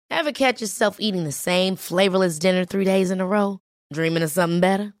Ever catch yourself eating the same flavorless dinner 3 days in a row? Dreaming of something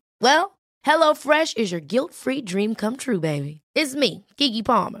better? Well, HelloFresh is your guilt-free dream come true, baby. It's me, Keke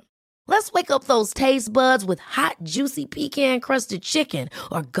Palmer. Let's wake up those taste buds with hot, juicy pecan-crusted chicken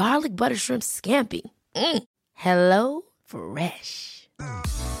or garlic butter shrimp scampi. Hello Fresh.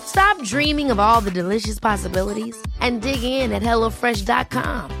 Stop dreaming of all the delicious possibilities and dig in at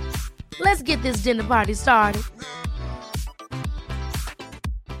HelloFresh.com. Let's get this dinner party started.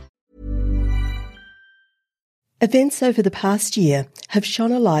 Events over the past year have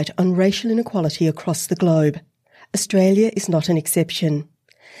shone a light on racial inequality across the globe. Australia is not an exception.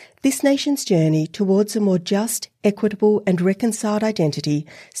 This nation's journey towards a more just, equitable and reconciled identity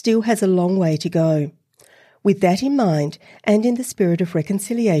still has a long way to go. With that in mind, and in the spirit of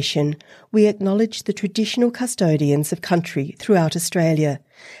reconciliation, we acknowledge the traditional custodians of country throughout Australia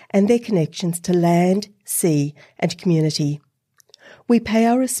and their connections to land, sea and community. We pay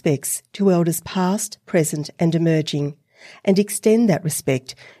our respects to elders past, present and emerging, and extend that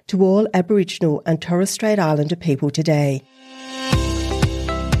respect to all Aboriginal and Torres Strait Islander people today.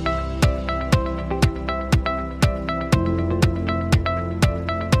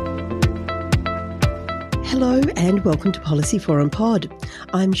 Hello and welcome to Policy Forum Pod.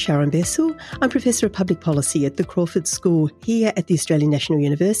 I'm Sharon Bessel. I'm Professor of Public Policy at the Crawford School here at the Australian National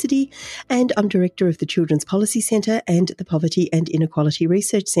University, and I'm Director of the Children's Policy Centre and the Poverty and Inequality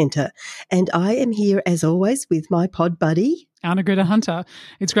Research Centre. And I am here, as always, with my pod buddy, Anna Greta Hunter.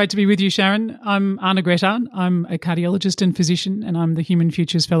 It's great to be with you, Sharon. I'm Anna Greta. I'm a cardiologist and physician, and I'm the Human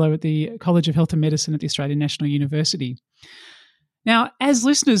Futures Fellow at the College of Health and Medicine at the Australian National University. Now, as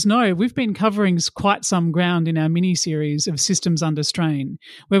listeners know, we've been covering quite some ground in our mini-series of Systems Under Strain,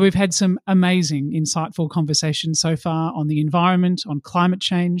 where we've had some amazing, insightful conversations so far on the environment, on climate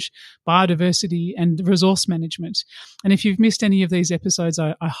change, biodiversity and resource management. And if you've missed any of these episodes,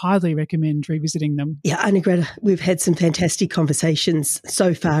 I highly recommend revisiting them. Yeah, Anna Greta, we've had some fantastic conversations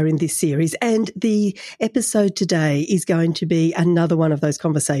so far in this series, and the episode today is going to be another one of those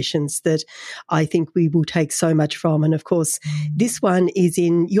conversations that I think we will take so much from. And of course, this one is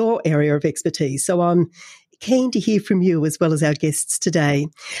in your area of expertise, so I'm keen to hear from you as well as our guests today.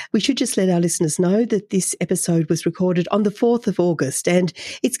 We should just let our listeners know that this episode was recorded on the 4th of August and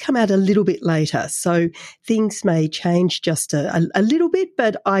it's come out a little bit later, so things may change just a little bit,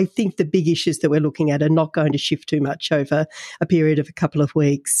 but I think the big issues that we're looking at are not going to shift too much over a period of a couple of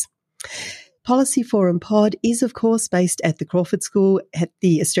weeks. Policy Forum Pod is, of course, based at the Crawford School at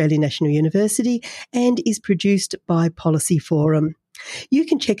the Australian National University and is produced by Policy Forum. You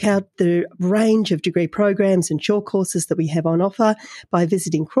can check out the range of degree programs and short courses that we have on offer by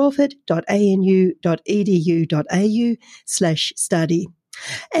visiting crawford.anu.edu.au/study.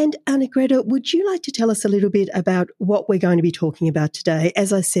 And Anna Greta, would you like to tell us a little bit about what we're going to be talking about today?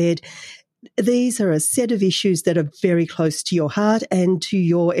 As I said, these are a set of issues that are very close to your heart and to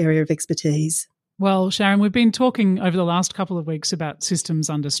your area of expertise. Well, Sharon, we've been talking over the last couple of weeks about systems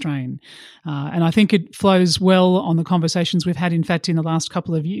under strain, and I think it flows well on the conversations we've had, in fact, in the last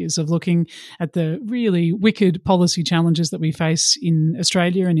couple of years of looking at the really wicked policy challenges that we face in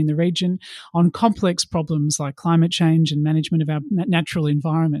Australia and in the region on complex problems like climate change and management of our natural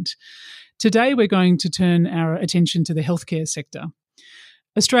environment. Today, we're going to turn our attention to the healthcare sector.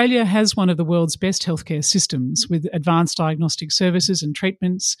 Australia has one of the world's best healthcare systems with advanced diagnostic services and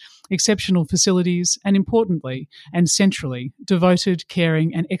treatments, exceptional facilities, and importantly and centrally, devoted,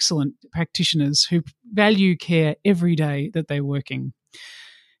 caring and excellent practitioners who value care every day that they're working.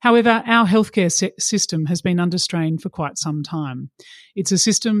 However, our healthcare system has been under strain for quite some time. It's a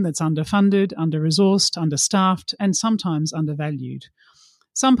system that's underfunded, under-resourced, understaffed and sometimes undervalued.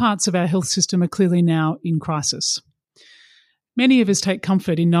 Some parts of our health system are clearly now in crisis. Many of us take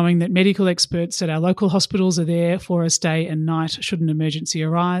comfort in knowing that medical experts at our local hospitals are there for us day and night should an emergency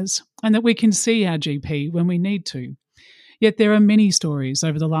arise, and that we can see our GP when we need to. Yet there are many stories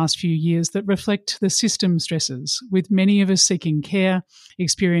over the last few years that reflect the system stresses, with many of us seeking care,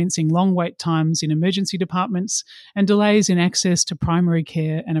 experiencing long wait times in emergency departments, and delays in access to primary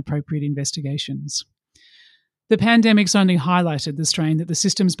care and appropriate investigations. The pandemic's only highlighted the strain that the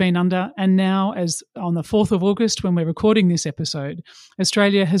system's been under, and now, as on the 4th of August, when we're recording this episode,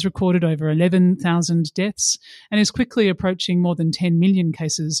 Australia has recorded over 11,000 deaths and is quickly approaching more than 10 million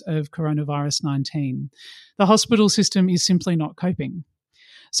cases of coronavirus 19. The hospital system is simply not coping.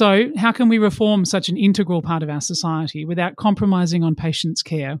 So, how can we reform such an integral part of our society without compromising on patients'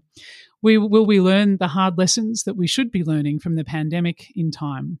 care? Will we learn the hard lessons that we should be learning from the pandemic in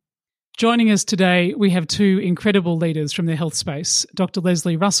time? Joining us today, we have two incredible leaders from the health space, Dr.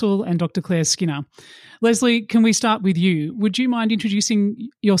 Leslie Russell and Dr. Claire Skinner. Leslie, can we start with you? Would you mind introducing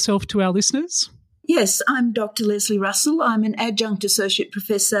yourself to our listeners? Yes, I'm Dr. Leslie Russell. I'm an adjunct associate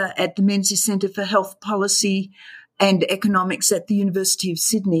professor at the Menzies Centre for Health Policy and Economics at the University of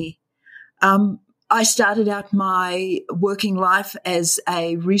Sydney. I started out my working life as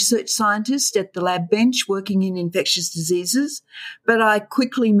a research scientist at the lab bench working in infectious diseases, but I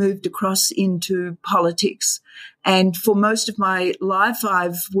quickly moved across into politics. And for most of my life,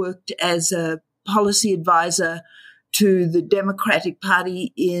 I've worked as a policy advisor to the Democratic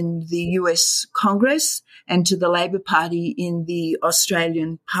Party in the US Congress and to the Labor Party in the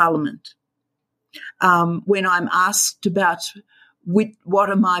Australian Parliament. When I'm asked about what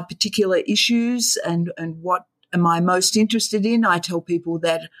are my particular issues and what am I most interested in, I tell people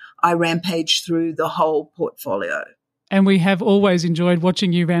that I rampage through the whole portfolio. And we have always enjoyed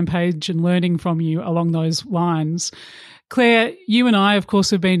watching you rampage and learning from you along those lines. Claire, you and I, of course,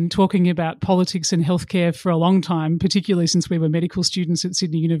 have been talking about politics and healthcare for a long time, particularly since we were medical students at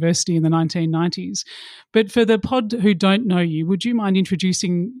Sydney University in the 1990s. But for the pod who don't know you, would you mind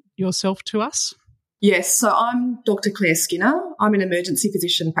introducing yourself to us? Yes, so I'm Dr. Claire Skinner. I'm an emergency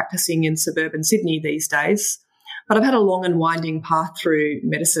physician practicing in suburban Sydney these days, but I've had a long and winding path through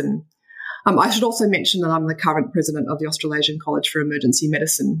medicine. I should also mention that I'm the current president of the Australasian College for Emergency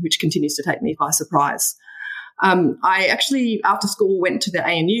Medicine, which continues to take me by surprise. I actually, after school, went to the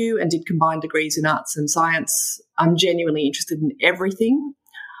ANU and did combined degrees in arts and science. I'm genuinely interested in everything.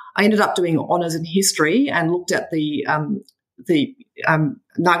 I ended up doing honours in history and looked at the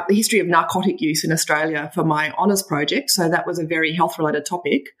history of narcotic use in Australia for my honours project, so that was a very health-related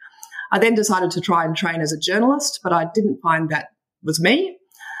topic. I then decided to try and train as a journalist, but I didn't find that was me.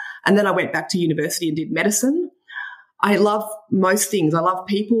 And then I went back to university and did medicine. I love most things. I love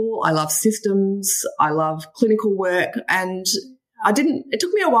people, I love systems, I love clinical work, and it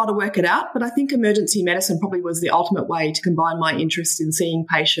took me a while to work it out, but I think emergency medicine probably was the ultimate way to combine my interest in seeing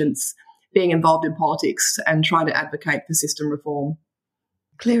patients, being involved in politics and trying to advocate for system reform.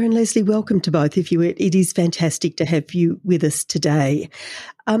 Claire and Leslie, welcome to both of you. It is fantastic to have you with us today.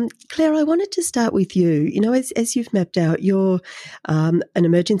 Claire, I wanted to start with you. You know, as you've mapped out, you're an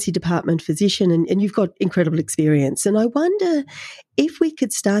emergency department physician and you've got incredible experience. And I wonder if we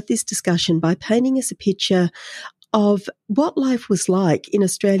could start this discussion by painting us a picture of what life was like in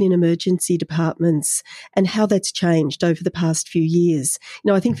Australian emergency departments and how that's changed over the past few years. You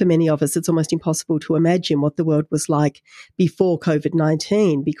know, I think for many of us, it's almost impossible to imagine what the world was like before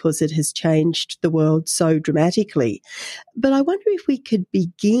COVID-19 because it has changed the world so dramatically. But I wonder if we could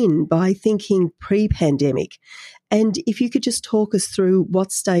begin by thinking pre-pandemic. And if you could just talk us through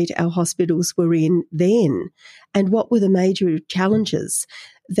what state our hospitals were in then and what were the major challenges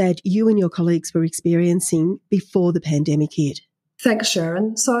that you and your colleagues were experiencing before the pandemic hit. Thanks,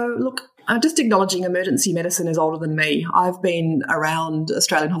 Sharon. So, look, just acknowledging emergency medicine is older than me. I've been around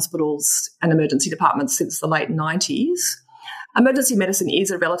Australian hospitals and emergency departments since the late 90s. Emergency medicine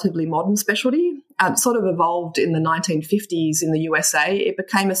is a relatively modern specialty. It sort of evolved in the 1950s in the USA. It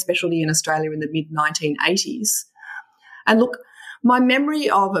became a specialty in Australia in the mid-1980s. And look, my memory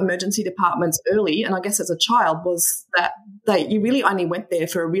of emergency departments early, and I guess as a child, was that you really only went there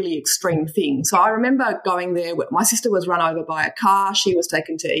for a really extreme thing. So I remember going there. My sister was run over by a car. She was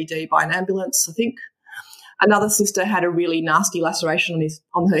taken to ED by an ambulance, I think. Another sister had a really nasty laceration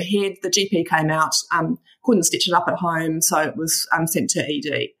on her head. The GP came out, couldn't stitch it up at home, so it was sent to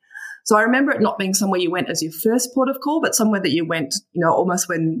ED. So I remember it not being somewhere you went as your first port of call, but somewhere that you went, you know, almost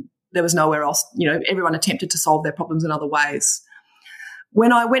when there was nowhere else. You know, everyone attempted to solve their problems in other ways.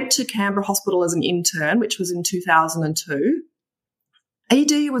 When I went to Canberra Hospital as an intern, which was in 2002,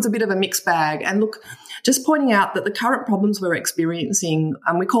 ED was a bit of a mixed bag. And look, just pointing out that the current problems we're experiencing,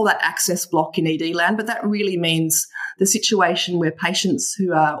 we call that access block in ED land, but that really means the situation where patients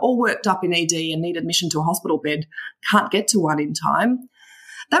who are all worked up in ED and need admission to a hospital bed can't get to one in time.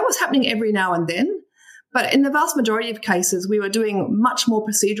 That was happening every now and then. But in the vast majority of cases, we were doing much more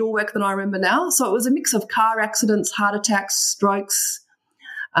procedural work than I remember now. So it was a mix of car accidents, heart attacks, strokes.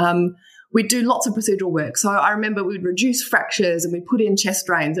 We'd do lots of procedural work. So I remember we'd reduce fractures and we put in chest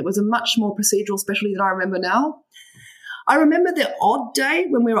drains. It was a much more procedural specialty than I remember now. I remember the odd day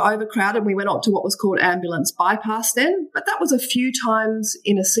when we were overcrowded and we went on to what was called ambulance bypass then, but that was a few times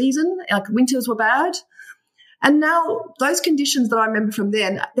in a season. Like winters were bad. And now those conditions that I remember from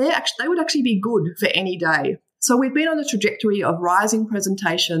then, they would actually be good for any day. So we've been on a trajectory of rising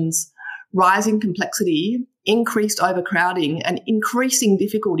presentations, rising complexity, increased overcrowding, and increasing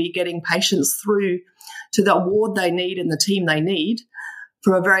difficulty getting patients through to the ward they need and the team they need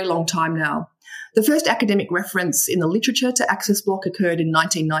for a very long time now. The first academic reference in the literature to access block occurred in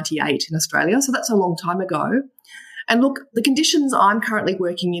 1998 in Australia, so that's a long time ago. And look, the conditions I'm currently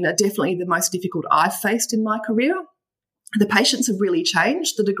working in are definitely the most difficult I've faced in my career. The patients have really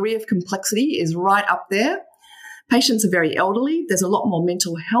changed. The degree of complexity is right up there. Patients are very elderly. There's a lot more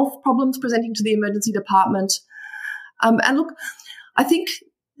mental health problems presenting to the emergency department. And look, I think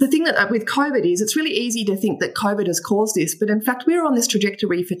the thing that with COVID is it's really easy to think that COVID has caused this, but in fact, we were on this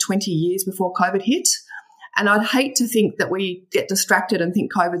trajectory for 20 years before COVID hit. And I'd hate to think that we get distracted and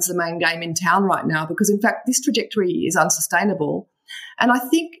think COVID's the main game in town right now, because in fact, this trajectory is unsustainable. And I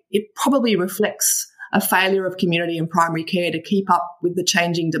think it probably reflects a failure of community and primary care to keep up with the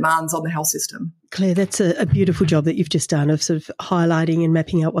changing demands on the health system. Claire, that's a beautiful job that you've just done of sort of highlighting and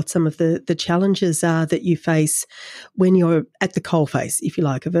mapping out what some of the challenges are that you face when you're at the coalface, if you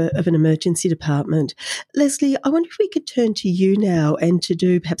like, of an emergency department. Leslie, I wonder if we could turn to you now and to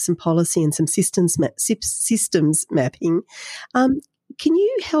do perhaps some policy and some systems mapping. Can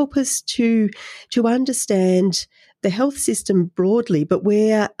you help us to understand the health system broadly, but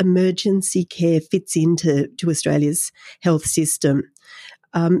where emergency care fits into Australia's health system?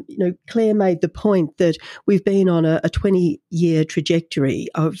 Claire made the point that we've been on a 20-year trajectory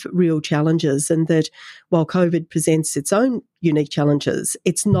of real challenges, and that while COVID presents its own unique challenges,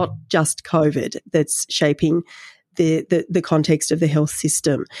 it's not just COVID that's shaping the context of the health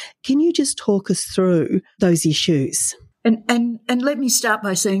system. Can you just talk us through those issues? And let me start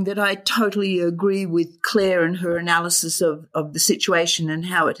by saying that I totally agree with Claire and her analysis of the situation and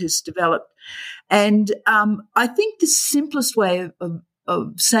how it has developed. And I think the simplest way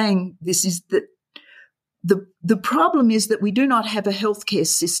of saying this is that the problem is that we do not have a healthcare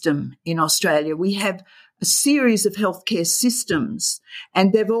system in Australia. We have a series of healthcare systems,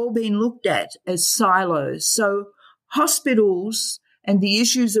 and they've all been looked at as silos. So hospitals and the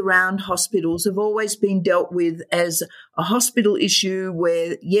issues around hospitals have always been dealt with as a hospital issue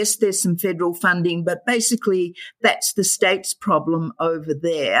where, yes, there's some federal funding, but basically that's the state's problem over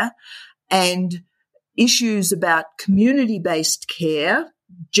there. And issues about community-based care,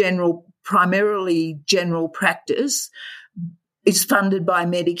 primarily general practice, is funded by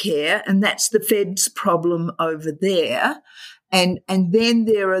Medicare, and that's the Fed's problem over there. And then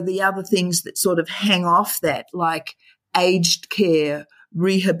there are the other things that sort of hang off that, like aged care,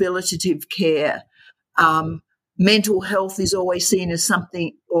 rehabilitative care. Mental health is always seen as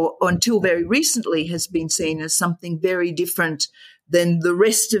something, or until very recently has been seen as something very different than the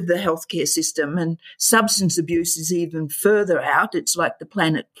rest of the healthcare system. And substance abuse is even further out. It's like the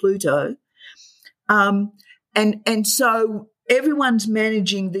planet Pluto. And so everyone's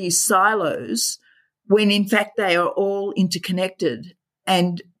managing these silos when in fact they are all interconnected.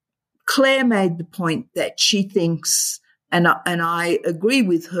 And Claire made the point that she thinks, and I agree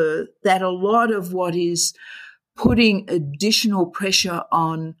with her, that a lot of what is putting additional pressure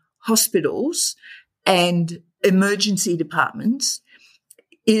on hospitals and emergency departments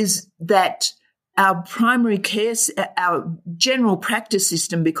is that our primary care, our general practice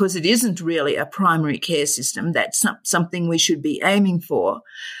system, because it isn't really a primary care system, that's something we should be aiming for,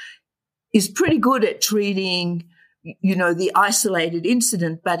 is pretty good at treating, the isolated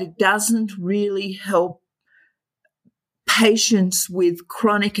incident, but it doesn't really help patients with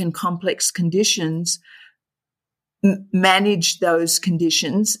chronic and complex conditions manage those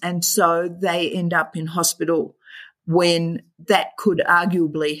conditions, and so they end up in hospital when that could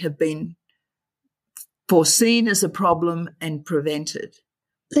arguably have been foreseen as a problem and prevented.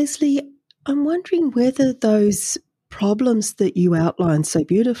 Leslie, I'm wondering whether those problems that you outlined so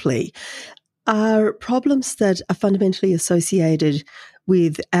beautifully are problems that are fundamentally associated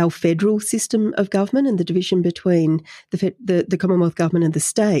with our federal system of government and the division between the Commonwealth government and the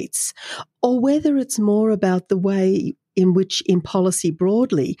states, or whether it's more about the way in which, in policy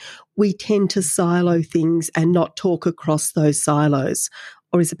broadly, we tend to silo things and not talk across those silos,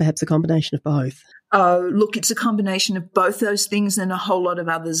 or is it perhaps a combination of both? Oh, look, it's a combination of both those things and a whole lot of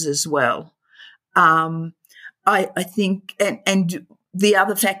others as well. I think, and the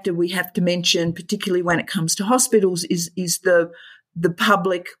other factor we have to mention, particularly when it comes to hospitals, is the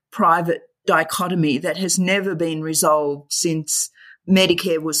public-private dichotomy that has never been resolved since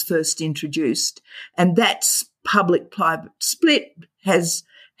Medicare was first introduced. And that public-private split has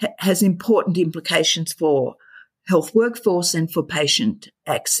important implications for health workforce and for patient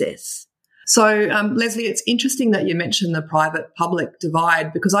access. So, Leslie, it's interesting that you mentioned the private-public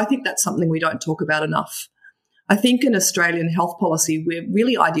divide, because I think that's something we don't talk about enough. I think in Australian health policy, we're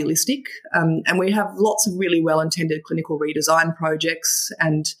really idealistic, and we have lots of really well-intended clinical redesign projects,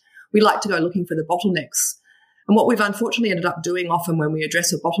 and we like to go looking for the bottlenecks. And what we've unfortunately ended up doing often when we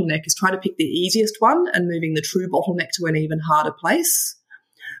address a bottleneck is trying to pick the easiest one and moving the true bottleneck to an even harder place.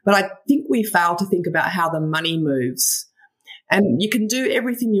 But I think we fail to think about how the money moves. And you can do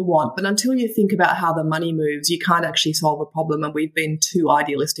everything you want, but until you think about how the money moves, you can't actually solve a problem, and we've been too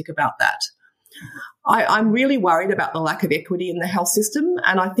idealistic about that. I'm really worried about the lack of equity in the health system,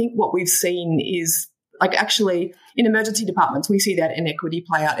 and I think what we've seen is, actually in emergency departments, we see that inequity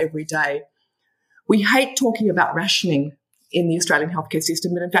play out every day. We hate talking about rationing in the Australian healthcare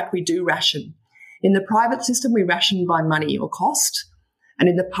system, but in fact we do ration. In the private system, we ration by money or cost, and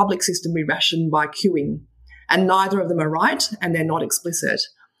in the public system, we ration by queuing. And neither of them are right, and they're not explicit.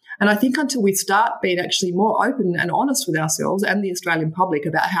 And I think until we start being actually more open and honest with ourselves and the Australian public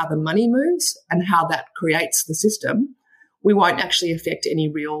about how the money moves and how that creates the system, we won't actually affect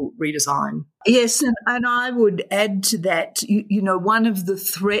any real redesign. Yes, and I would add to that, one of the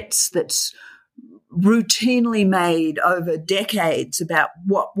threats that's routinely made over decades about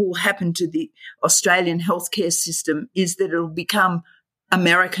what will happen to the Australian healthcare system is that it'll become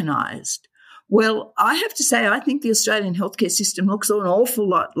Americanized. Well, I have to say, I think the Australian healthcare system looks an awful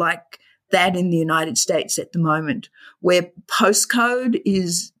lot like that in the United States at the moment, where postcode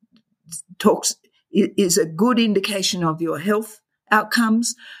is a good indication of your health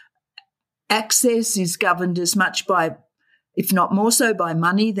outcomes. Access is governed as much by, if not more so, by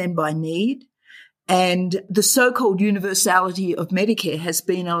money than by need. And the so-called universality of Medicare has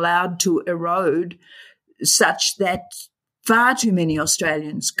been allowed to erode such that far too many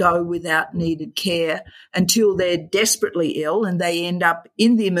Australians go without needed care until they're desperately ill and they end up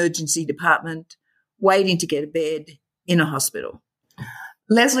in the emergency department waiting to get a bed in a hospital.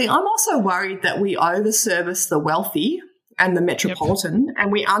 Leslie, I'm also worried that we overservice the wealthy and the metropolitan,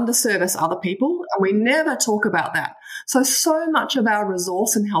 and we underservice other people, and we never talk about that. So much of our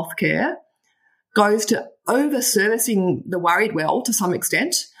resource in healthcare goes to overservicing the worried well to some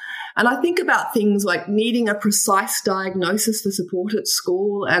extent. And I think about things like needing a precise diagnosis for support at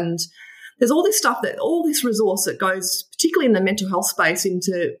school, and there's all this stuff all this resource that goes, particularly in the mental health space,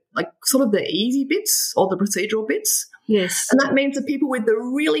 into sort of the easy bits or the procedural bits. Yes. And that means that people with the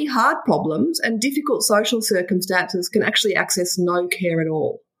really hard problems and difficult social circumstances can actually access no care at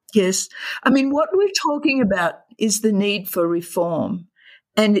all. Yes. I mean, what we're talking about is the need for reform.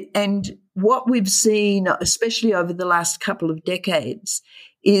 And what we've seen, especially over the last couple of decades,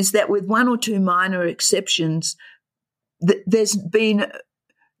 is that with one or two minor exceptions, there's been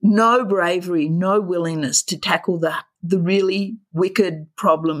no bravery, no willingness to tackle the really wicked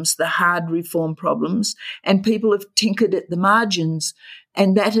problems, the hard reform problems, and people have tinkered at the margins,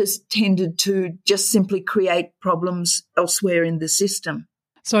 and that has tended to just simply create problems elsewhere in the system.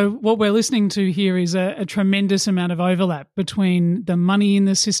 So what we're listening to here is a tremendous amount of overlap between the money in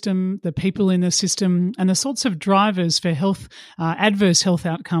the system, the people in the system, and the sorts of drivers for adverse health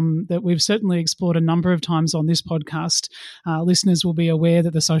outcome that we've certainly explored a number of times on this podcast. Listeners will be aware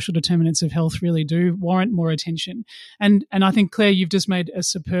that the social determinants of health really do warrant more attention. And I think, Claire, you've just made a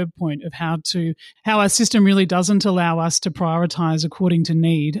superb point of how our system really doesn't allow us to prioritise according to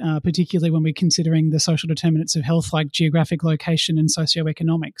need, particularly when we're considering the social determinants of health like geographic location and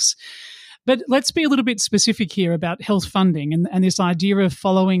socioeconomic. But let's be a little bit specific here about health funding and this idea of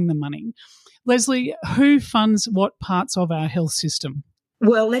following the money. Leslie, who funds what parts of our health system?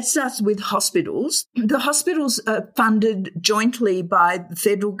 Well, let's start with hospitals. The hospitals are funded jointly by the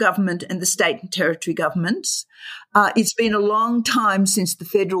federal government and the state and territory governments. It's been a long time since the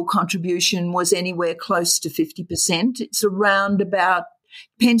federal contribution was anywhere close to 50%. It's around about,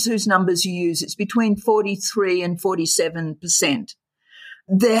 depends whose numbers you use, it's between 43 and 47%.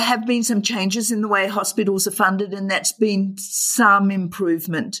 There have been some changes in the way hospitals are funded, and that's been some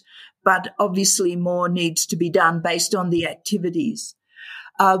improvement, but obviously more needs to be done based on the activities.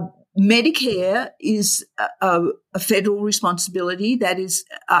 Medicare is a federal responsibility that is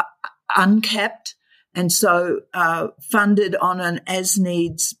uncapped and so funded on an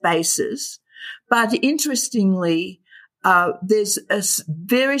as-needs basis. But interestingly, there's a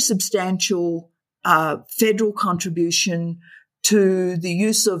very substantial federal contribution to the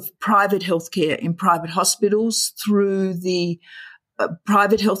use of private healthcare in private hospitals through the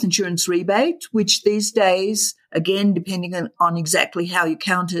private health insurance rebate, which these days, again, depending on exactly how you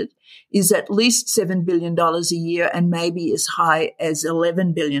count it, is at least $7 billion a year and maybe as high as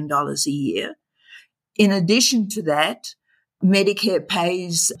 $11 billion a year. In addition to that, Medicare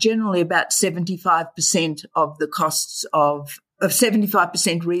pays generally about 75% of the costs of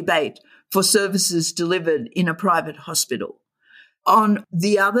 75% rebate for services delivered in a private hospital. On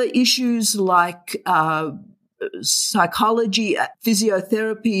the other issues like psychology,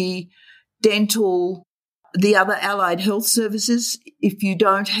 physiotherapy, dental, The other allied health services, if you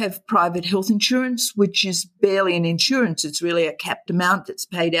don't have private health insurance, which is barely an insurance, it's really a capped amount that's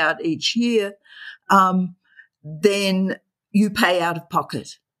paid out each year, then you pay out of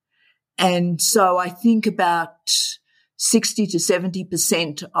pocket. And so I think about 60 to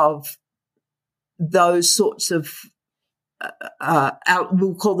 70% of those sorts of,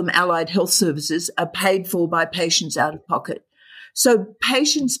 we'll call them allied health services, are paid for by patients out of pocket. So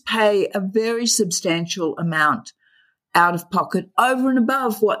patients pay a very substantial amount out of pocket over and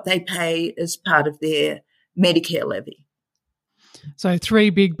above what they pay as part of their Medicare levy. So 3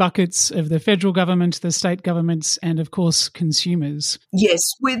 big buckets of the federal government, the state governments, and of course consumers. Yes,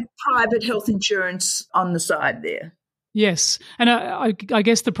 with private health insurance on the side there. Yes. And I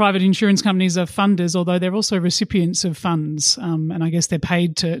guess the private insurance companies are funders, although they're also recipients of funds. And I guess they're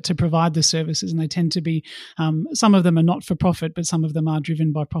paid to provide the services, and they tend to be, some of them are not for profit, but some of them are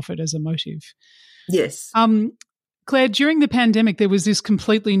driven by profit as a motive. Yes. Claire, during the pandemic, there was this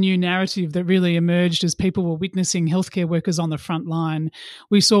completely new narrative that really emerged as people were witnessing healthcare workers on the front line.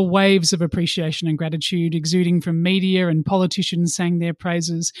 We saw waves of appreciation and gratitude exuding from media, and politicians sang their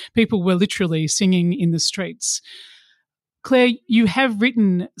praises. People were literally singing in the streets. Claire, you have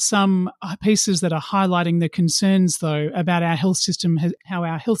written some pieces that are highlighting the concerns, though, about our health system, how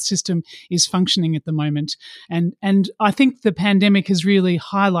our health system is functioning at the moment. And I think the pandemic has really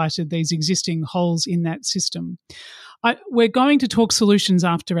highlighted these existing holes in that system. We're going to talk solutions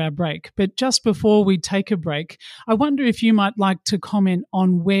after our break, but just before we take a break, I wonder if you might like to comment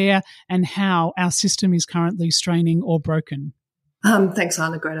on where and how our system is currently straining or broken. Thanks,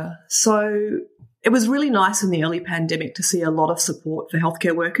 Anna Greta. So it was really nice in the early pandemic to see a lot of support for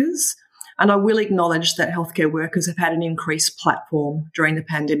healthcare workers. And I will acknowledge that healthcare workers have had an increased platform during the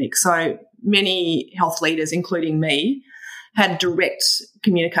pandemic. So many health leaders, including me, had direct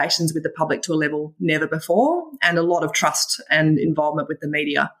communications with the public to a level never before, and a lot of trust and involvement with the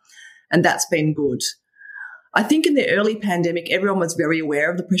media. And that's been good. I think in the early pandemic, everyone was very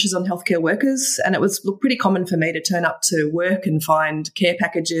aware of the pressures on healthcare workers, and it was pretty common for me to turn up to work and find care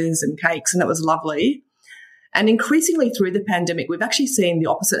packages and cakes, and it was lovely. And increasingly through the pandemic, we've actually seen the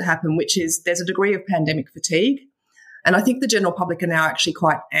opposite happen, which is there's a degree of pandemic fatigue. And I think the general public are now actually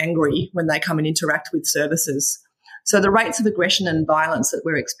quite angry when they come and interact with services. So the rates of aggression and violence that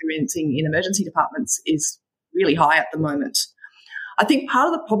we're experiencing in emergency departments is really high at the moment. I think part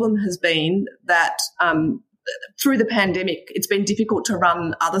of the problem has been that through the pandemic, it's been difficult to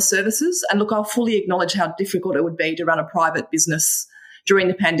run other services. And look, I'll fully acknowledge how difficult it would be to run a private business during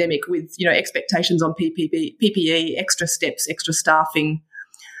the pandemic with, expectations on PPE, extra steps, extra staffing.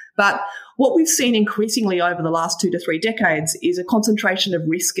 But what we've seen increasingly over the last 2 to 3 decades is a concentration of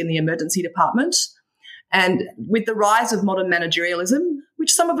risk in the emergency department. And with the rise of modern managerialism,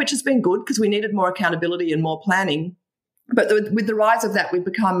 some of which has been good because we needed more accountability and more planning, but with the rise of that, we've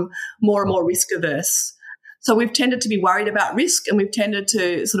become more and more risk averse. So we've tended to be worried about risk, and we've tended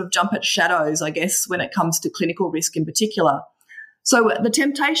to sort of jump at shadows, I guess, when it comes to clinical risk in particular. So the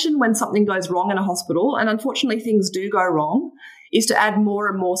temptation when something goes wrong in a hospital, and unfortunately things do go wrong, is to add more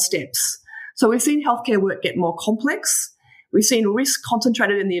and more steps. So we've seen healthcare work get more complex. We've seen risk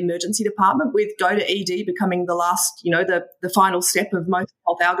concentrated in the emergency department, with go to ED becoming the last, the final step of most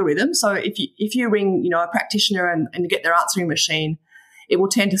health algorithms. So if you ring, a practitioner and get their answering machine, it will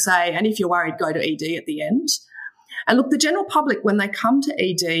tend to say, and if you're worried, go to ED at the end. And look, the general public, when they come to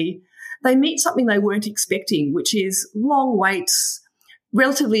ED, they meet something they weren't expecting, which is long waits,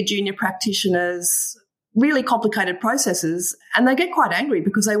 relatively junior practitioners, really complicated processes, and they get quite angry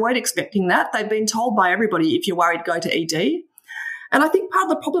because they weren't expecting that. They've been told by everybody, if you're worried, go to ED. And I think part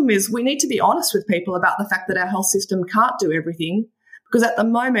of the problem is we need to be honest with people about the fact that our health system can't do everything, because at the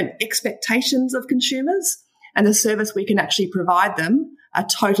moment, expectations of consumers and the service we can actually provide them are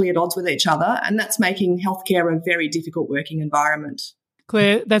totally at odds with each other, and that's making healthcare a very difficult working environment.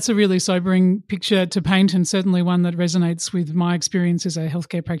 Claire, that's a really sobering picture to paint, and certainly one that resonates with my experience as a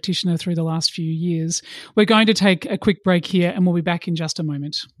healthcare practitioner through the last few years. We're going to take a quick break here, and we'll be back in just a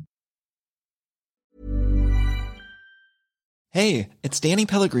moment. Hey, it's Danny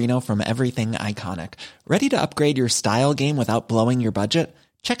Pellegrino from Everything Iconic. Ready to upgrade your style game without blowing your budget?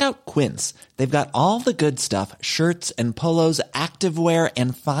 Check out Quince. They've got all the good stuff, shirts and polos, activewear,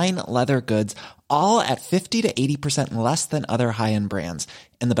 and fine leather goods, all at 50 to 80% less than other high-end brands.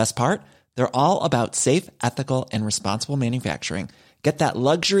 And the best part? They're all about safe, ethical, and responsible manufacturing. Get that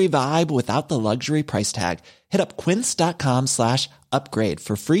luxury vibe without the luxury price tag. Hit up quince.com/upgrade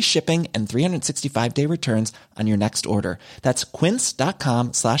for free shipping and 365-day returns on your next order. That's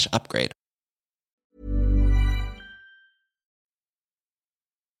quince.com/upgrade.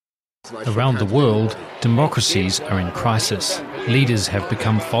 Around the world, democracies are in crisis. Leaders have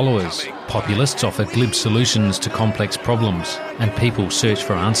become followers. Populists offer glib solutions to complex problems, and people search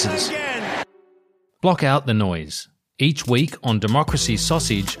for answers. Block out the noise. Each week on Democracy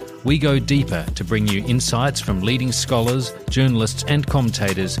Sausage, we go deeper to bring you insights from leading scholars, journalists and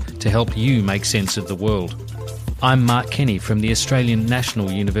commentators to help you make sense of the world. I'm Mark Kenny from the Australian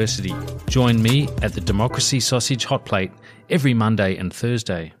National University. Join me at the Democracy Sausage Hot Plate every Monday and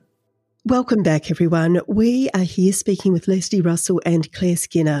Thursday. Welcome back, everyone. We are here speaking with Leslie Russell and Claire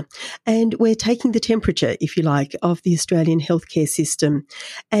Skinner, and we're taking the temperature, if you like, of the Australian healthcare system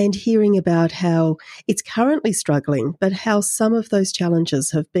and hearing about how it's currently struggling, but how some of those challenges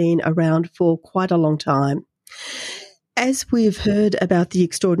have been around for quite a long time. As we've heard about the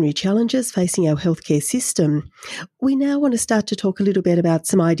extraordinary challenges facing our healthcare system, we now want to start to talk a little bit about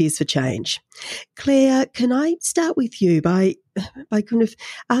some ideas for change. Claire, can I start with you by kind of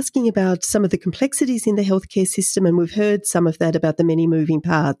asking about some of the complexities in the healthcare system? And we've heard some of that about the many moving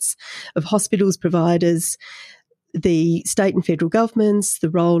parts of hospitals, providers, the state and federal governments, the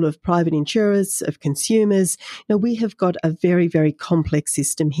role of private insurers, of consumers. Now, we have got a very, very complex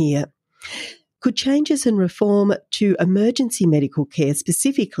system here. Could changes and reform to emergency medical care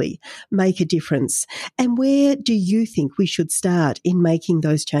specifically make a difference? And where do you think we should start in making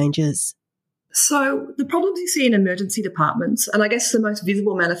those changes? So the problems you see in emergency departments, and I guess the most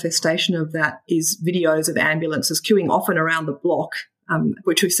visible manifestation of that is videos of ambulances queuing often around the block,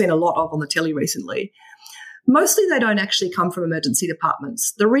 which we've seen a lot of on the telly recently. Mostly they don't actually come from emergency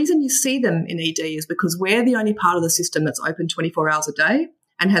departments. The reason you see them in ED is because we're the only part of the system that's open 24 hours a day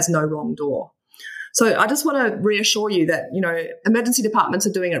and has no wrong door. So I just want to reassure you that, emergency departments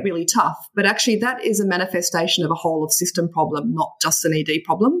are doing it really tough, but actually that is a manifestation of a whole of system problem, not just an ED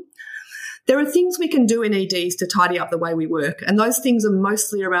problem. There are things we can do in EDs to tidy up the way we work, and those things are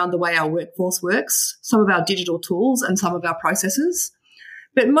mostly around the way our workforce works, some of our digital tools and some of our processes.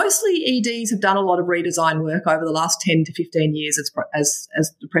 But mostly EDs have done a lot of redesign work over the last 10 to 15 years as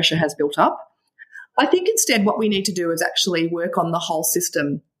the pressure has built up. I think instead what we need to do is actually work on the whole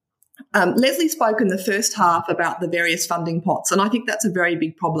system. Leslie spoke in the first half about the various funding pots, and I think that's a very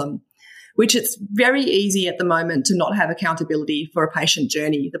big problem, which it's very easy at the moment to not have accountability for a patient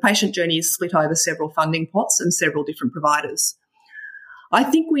journey. The patient journey is split over several funding pots and several different providers. I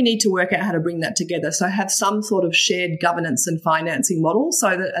think we need to work out how to bring that together, so have some sort of shared governance and financing model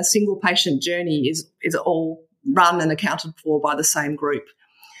so that a single patient journey is all run and accounted for by the same group.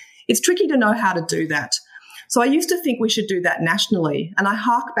 It's tricky to know how to do that. So I used to think we should do that nationally, and I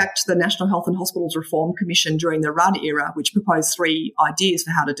hark back to the National Health and Hospitals Reform Commission during the Rudd era, which proposed 3 ideas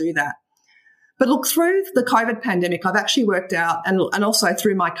for how to do that. But look, through the COVID pandemic, I've actually worked out, and also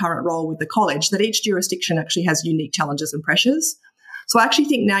through my current role with the college, that each jurisdiction actually has unique challenges and pressures. So I actually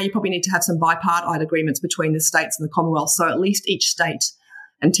think now you probably need to have some bipartite agreements between the states and the Commonwealth, so at least each state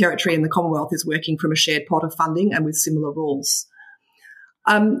and territory in the Commonwealth is working from a shared pot of funding and with similar rules.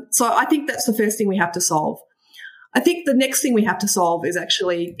 So I think that's the first thing we have to solve. I think the next thing we have to solve is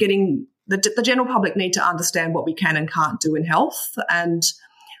actually getting the general public need to understand what we can and can't do in health, and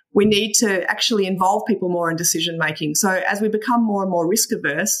we need to actually involve people more in decision making. So as we become more and more risk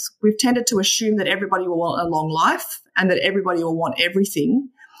averse, we've tended to assume that everybody will want a long life and that everybody will want everything.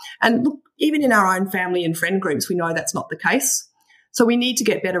 And look, even in our own family and friend groups, we know that's not the case. So we need to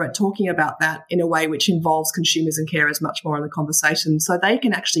get better at talking about that in a way which involves consumers and carers much more in the conversation so they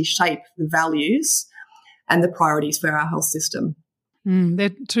can actually shape the values and the priorities for our health system.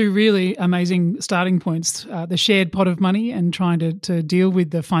 They're 2 really amazing starting points, the shared pot of money and trying to deal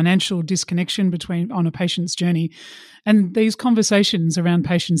with the financial disconnection on a patient's journey, and these conversations around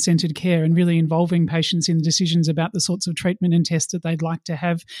patient-centred care and really involving patients in decisions about the sorts of treatment and tests that they'd like to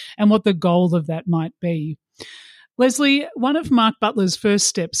have and what the goal of that might be. Leslie, one of Mark Butler's first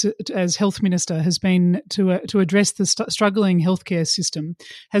steps as Health Minister has been to address the struggling healthcare system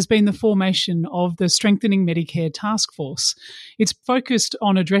has been the formation of the Strengthening Medicare Task Force. It's focused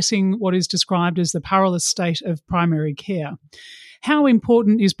on addressing what is described as the perilous state of primary care. How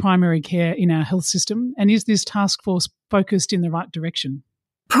important is primary care in our health system, and is this task force focused in the right direction?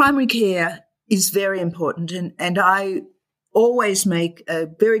 Primary care is very important, and I always make a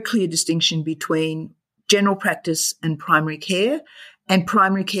very clear distinction between general practice and primary care and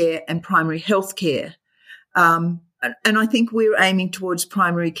primary health care. And I think we're aiming towards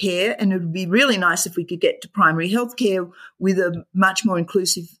primary care, and it would be really nice if we could get to primary health care with a much more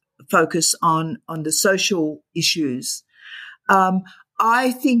inclusive focus on the social issues.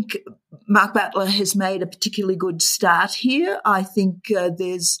 I think Mark Butler has made a particularly good start here. I think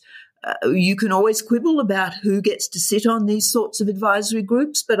there's You can always quibble about who gets to sit on these sorts of advisory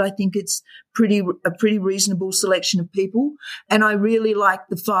groups, but I think it's a pretty reasonable selection of people. And I really like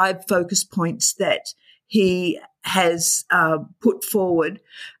the 5 focus points that he has put forward.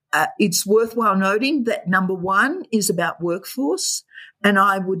 It's worthwhile noting that number 1 is about workforce. And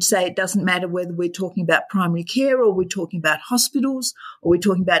I would say it doesn't matter whether we're talking about primary care or we're talking about hospitals or we're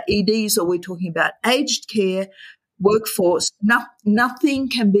talking about EDs or we're talking about aged care, workforce. Nothing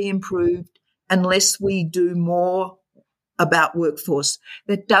can be improved unless we do more about workforce.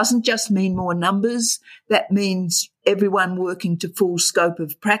 That doesn't just mean more numbers. That means everyone working to full scope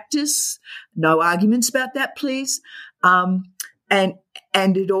of practice. No arguments about that, please.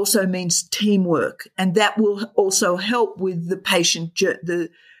 And it also means teamwork, and that will also help with the patient,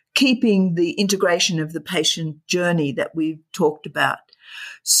 keeping the integration of the patient journey that we've talked about.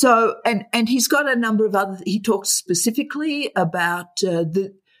 So, and he's got a number of other. He talks specifically about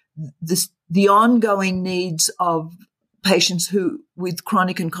the ongoing needs of patients with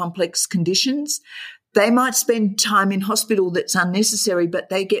chronic and complex conditions. They might spend time in hospital that's unnecessary, but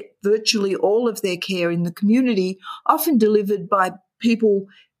they get virtually all of their care in the community, often delivered by people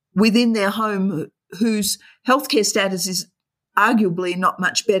within their home whose healthcare status is arguably not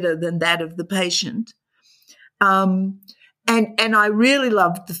much better than that of the patient. And I really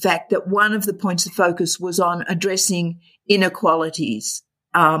loved the fact that one of the points of focus was on addressing inequalities.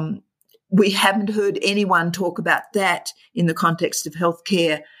 We haven't heard anyone talk about that in the context of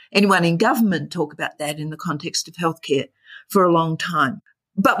healthcare, anyone in government talk about that in the context of healthcare for a long time.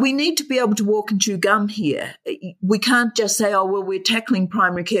 But we need to be able to walk and chew gum here. We can't just say, oh, well, we're tackling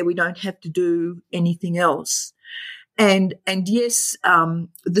primary care. We don't have to do anything else. And yes,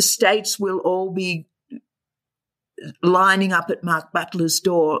 the states will all be lining up at Mark Butler's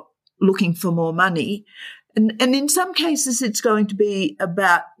door looking for more money. And in some cases, it is going to be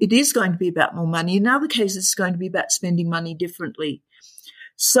about more money. In other cases, it's going to be about spending money differently.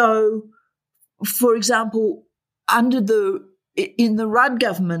 So, for example, in the Rudd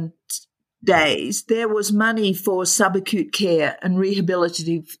government days, there was money for subacute care and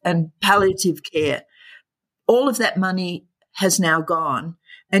rehabilitative and palliative care. All of that money has now gone,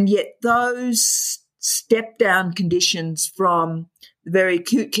 and yet those step-down conditions from the very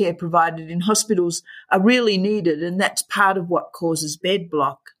acute care provided in hospitals are really needed, and that's part of what causes bed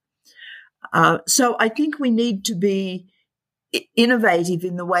block. So I think we need to be innovative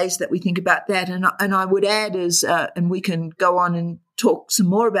in the ways that we think about that. And I would add, and we can go on and talk some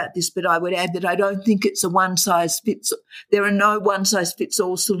more about this, but I would add that I don't think it's a there are no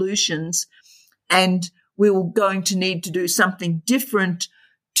one-size-fits-all solutions, and we're going to need to do something different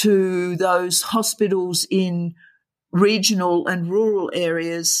to those hospitals in regional and rural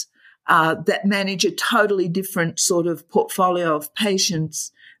areas that manage a totally different sort of portfolio of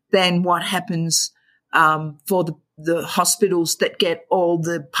patients than what happens for the hospitals that get all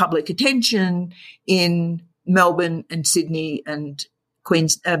the public attention in Melbourne and Sydney and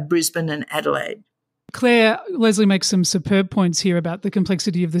Brisbane and Adelaide. Claire, Leslie makes some superb points here about the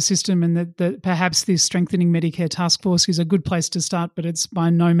complexity of the system, and that perhaps this Strengthening Medicare Task Force is a good place to start, but it's by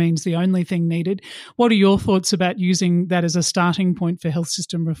no means the only thing needed. What are your thoughts about using that as a starting point for health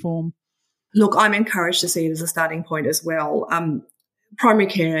system reform? Look, I'm encouraged to see it as a starting point as well. Primary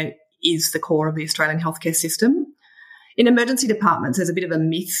care is the core of the Australian healthcare system. In emergency departments, there's a bit of a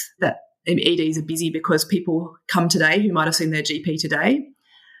myth that EDs are busy because people come today who might have seen their GP today.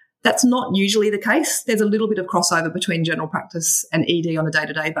 That's not usually the case. There's a little bit of crossover between general practice and ED on a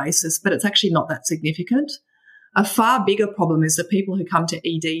day-to-day basis, but it's actually not that significant. A far bigger problem is the people who come to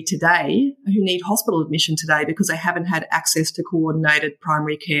ED today who need hospital admission today because they haven't had access to coordinated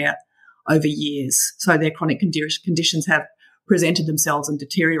primary care over years. So their chronic conditions have presented themselves and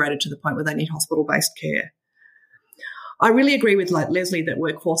deteriorated to the point where they need hospital-based care. I really agree with Leslie that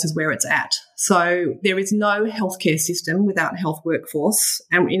workforce is where it's at. So there is no healthcare system without health workforce.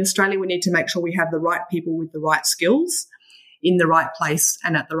 And in Australia, we need to make sure we have the right people with the right skills in the right place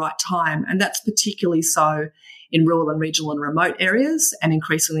and at the right time. And that's particularly so in rural and regional and remote areas, and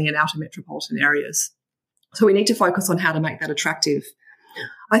increasingly in outer metropolitan areas. So we need to focus on how to make that attractive.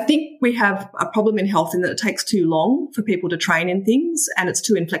 I think we have a problem in health in that it takes too long for people to train in things, and it's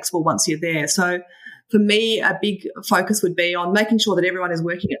too inflexible once you're there. So for me, a big focus would be on making sure that everyone is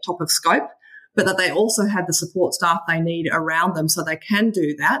working at top of scope, but that they also have the support staff they need around them so they can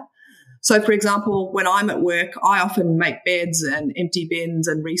do that. So, for example, when I'm at work, I often make beds and empty bins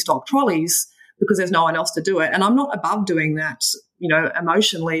and restock trolleys because there's no one else to do it. And I'm not above doing that,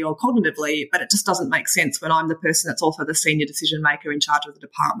 emotionally or cognitively, but it just doesn't make sense when I'm the person that's also the senior decision maker in charge of the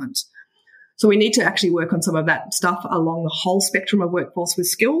department. So we need to actually work on some of that stuff along the whole spectrum of workforce with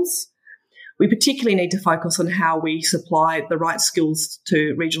skills. We particularly need to focus on how we supply the right skills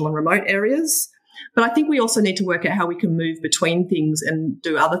to regional and remote areas. But I think we also need to work out how we can move between things and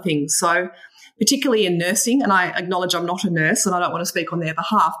do other things. So particularly in nursing, and I acknowledge I'm not a nurse and I don't want to speak on their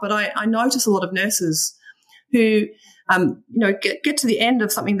behalf, but I notice a lot of nurses who get to the end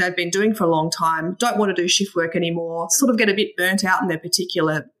of something they've been doing for a long time, don't want to do shift work anymore, sort of get a bit burnt out in their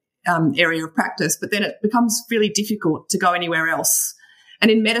particular area of practice, but then it becomes really difficult to go anywhere else. And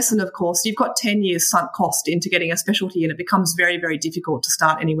in medicine, of course, you've got 10 years sunk cost into getting a specialty, and it becomes very, very difficult to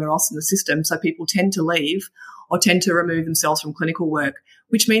start anywhere else in the system. So people tend to leave or tend to remove themselves from clinical work,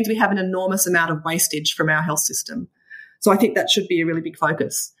 which means we have an enormous amount of wastage from our health system. So I think that should be a really big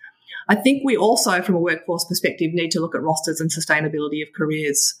focus. I think we also, from a workforce perspective, need to look at rosters and sustainability of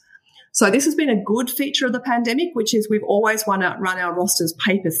careers. So this has been a good feature of the pandemic, which is we've always run our rosters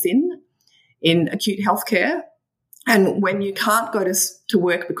paper thin in acute healthcare. And when you can't go to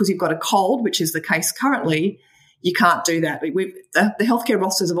work because you've got a cold, which is the case currently, you can't do that. The healthcare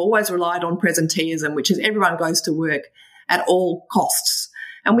rosters have always relied on presenteeism, which is everyone goes to work at all costs.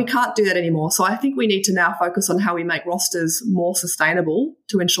 And we can't do that anymore. So I think we need to now focus on how we make rosters more sustainable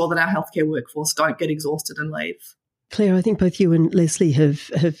to ensure that our healthcare workforce don't get exhausted and leave. Claire, I think both you and Leslie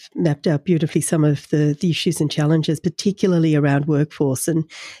have mapped out beautifully some of the issues and challenges, particularly around workforce and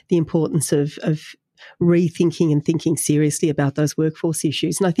the importance of rethinking and thinking seriously about those workforce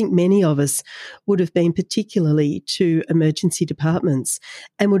issues. And I think many of us would have been particularly to emergency departments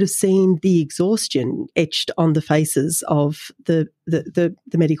and would have seen the exhaustion etched on the faces of the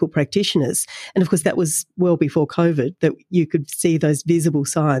medical practitioners. And of course, that was well before COVID, that you could see those visible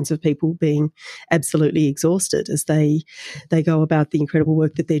signs of people being absolutely exhausted as they go about the incredible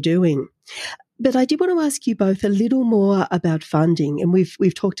work that they're doing. But I did want to ask you both a little more about funding, and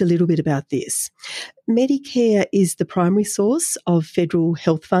we've talked a little bit about this. Medicare is the primary source of federal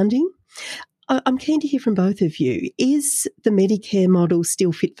health funding. I'm keen to hear from both of you. Is the Medicare model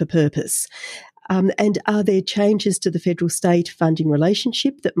still fit for purpose? And are there changes to the federal-state funding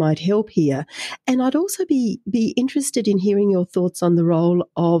relationship that might help here? And I'd also be interested in hearing your thoughts on the role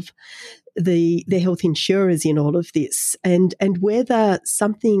of the health insurers in all of this, and whether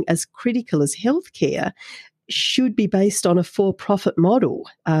something as critical as healthcare should be based on a for-profit model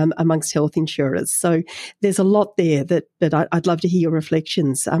amongst health insurers. So there's a lot there that I'd love to hear your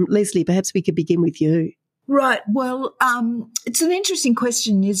reflections. Leslie, perhaps we could begin with you. Right. Well, it's an interesting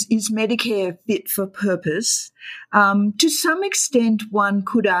question. Is Medicare fit for purpose? To some extent, one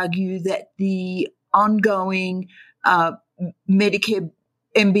could argue that the ongoing Medicare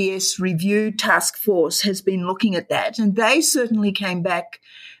MBS review task force has been looking at that, and they certainly came back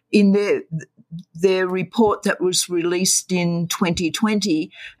in their report that was released in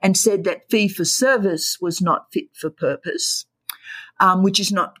 2020 and said that fee-for-service was not fit for purpose, which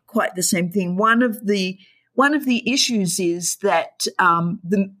is not quite the same thing. One of the issues is that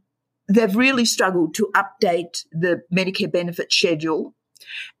they've really struggled to update the Medicare benefit schedule,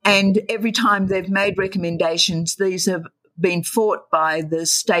 and every time they've made recommendations, these have been fought by the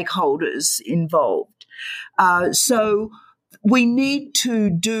stakeholders involved. So we need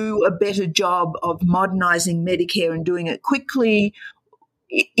to do a better job of modernising Medicare and doing it quickly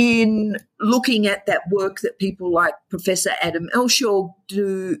in looking at that work that people like Professor Adam Elshaw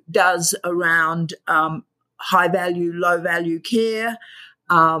does around high-value, low-value care,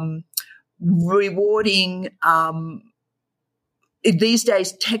 rewarding these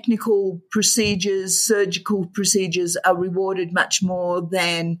days, technical procedures, surgical procedures are rewarded much more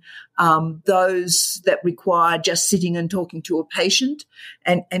than those that require just sitting and talking to a patient,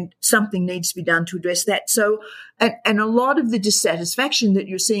 and something needs to be done to address that. So, and a lot of the dissatisfaction that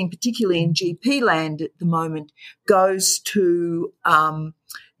you're seeing, particularly in GP land at the moment, goes to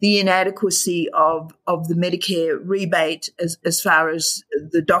the inadequacy of the Medicare rebate as far as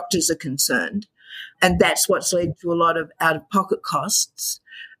the doctors are concerned. And that's what's led to a lot of out-of-pocket costs.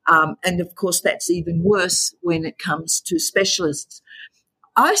 And, of course, that's even worse when it comes to specialists.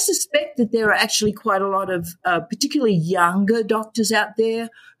 I suspect that there are actually quite a lot of particularly younger doctors out there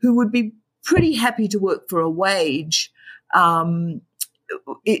who would be pretty happy to work for a wage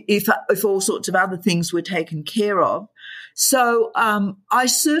if all sorts of other things were taken care of. So I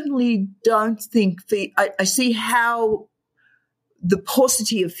certainly don't think I see how the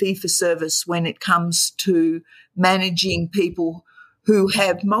paucity of fee-for-service when it comes to managing people who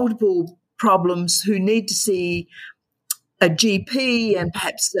have multiple problems, who need to see a GP and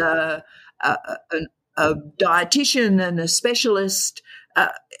perhaps a dietitian and a specialist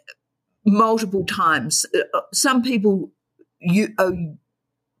multiple times. Some people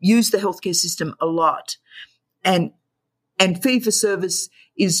use the healthcare system a lot, and fee-for-service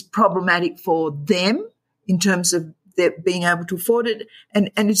is problematic for them in terms of their being able to afford it, and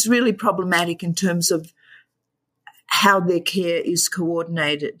it's really problematic in terms of how their care is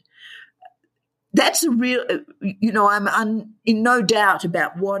coordinated. That's a real, I'm in no doubt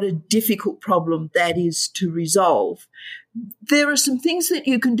about what a difficult problem that is to resolve. There are some things that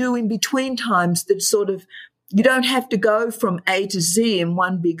you can do in between times that sort of, you don't have to go from A to Z in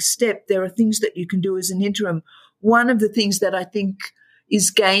one big step. There are things that you can do as an interim. One of the things that I think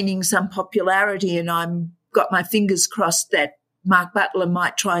is gaining some popularity, and I'm got my fingers crossed that Mark Butler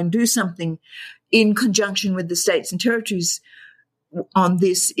might try and do something in conjunction with the states and territories on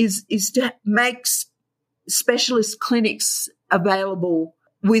this, is to make specialist clinics available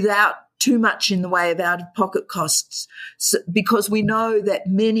without too much in the way of out-of-pocket costs, because we know that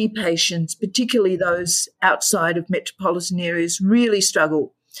many patients, particularly those outside of metropolitan areas, really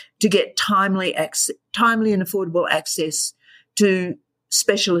struggle to get timely and affordable access to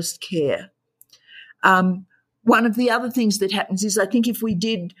specialist care. One of the other things that happens is, I think if we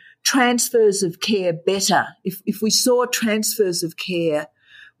did transfers of care better, if we saw transfers of care,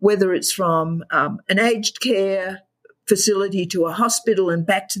 whether it's from an aged care facility to a hospital and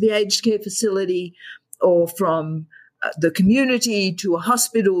back to the aged care facility, or from the community to a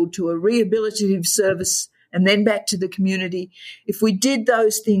hospital to a rehabilitative service and then back to the community, if we did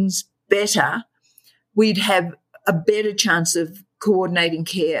those things better, we'd have a better chance of coordinating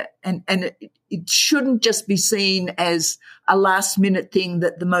care. And it shouldn't just be seen as a last-minute thing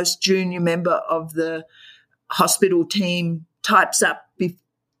that the most junior member of the hospital team types up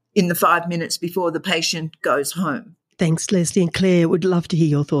in the 5 minutes before the patient goes home. Thanks, Leslie. And Claire, would love to hear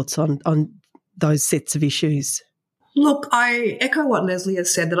your thoughts on those sets of issues. Look, I echo what Leslie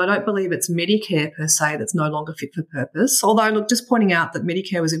has said, that I don't believe it's Medicare per se that's no longer fit for purpose. Although, look, just pointing out that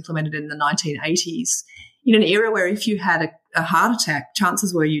Medicare was implemented in the 1980s in an era where if you had a heart attack,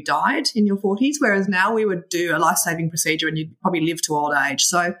 chances were you died in your 40s, whereas now we would do a life-saving procedure and you'd probably live to old age.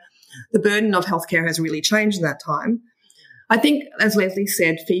 So the burden of healthcare has really changed in that time. I think, as Leslie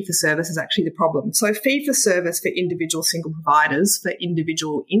said, fee-for-service is actually the problem. So fee-for-service for individual single providers, for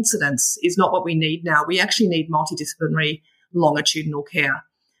individual incidents, is not what we need now. We actually need multidisciplinary longitudinal care.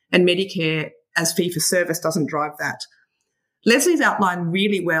 And Medicare as fee-for-service doesn't drive that. Leslie's outlined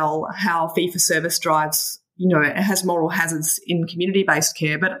really well how fee-for-service drives, it has moral hazards in community-based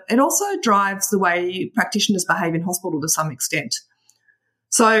care, but it also drives the way practitioners behave in hospital to some extent.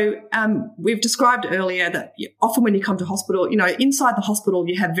 So we've described earlier that often when you come to hospital, inside the hospital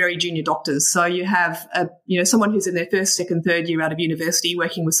you have very junior doctors. So you have someone who's in their first, second, third year out of university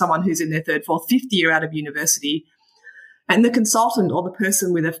working with someone who's in their third, fourth, fifth year out of university, and the consultant or the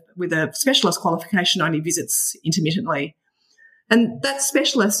person with a specialist qualification only visits intermittently. And that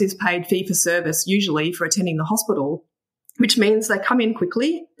specialist is paid fee for service usually for attending the hospital, which means they come in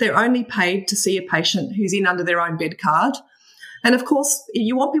quickly. They're only paid to see a patient who's in under their own bed card. And of course,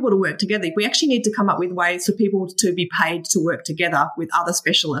 you want people to work together. We actually need to come up with ways for people to be paid to work together with other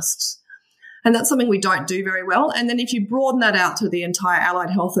specialists. And that's something we don't do very well. And then if you broaden that out to the entire allied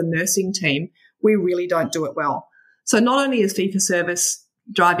health and nursing team, we really don't do it well. So not only is fee-for-service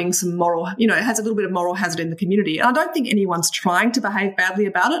driving some moral, it has a little bit of moral hazard in the community. And I don't think anyone's trying to behave badly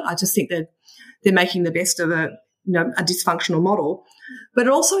about it. I just think that they're making the best of a dysfunctional model. But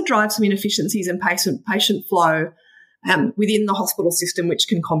it also drives some inefficiencies in patient flow within the hospital system, which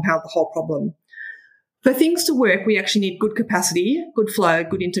can compound the whole problem. For things to work, we actually need good capacity, good flow,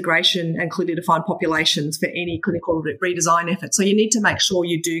 good integration, and clearly defined populations for any clinical redesign effort. So you need to make sure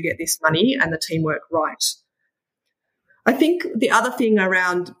you do get this money and the teamwork right. I think the other thing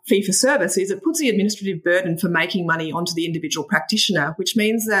around fee-for-service is it puts the administrative burden for making money onto the individual practitioner, which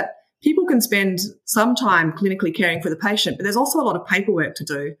means that people can spend some time clinically caring for the patient, but there's also a lot of paperwork to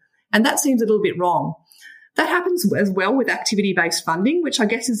do, and that seems a little bit wrong. That happens as well with activity-based funding, which I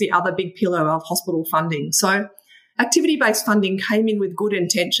guess is the other big pillar of hospital funding. So activity-based funding came in with good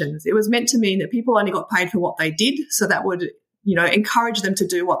intentions. It was meant to mean that people only got paid for what they did, so that would, encourage them to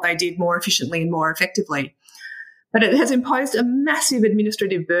do what they did more efficiently and more effectively. But it has imposed a massive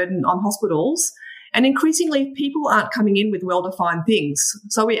administrative burden on hospitals, and increasingly people aren't coming in with well-defined things.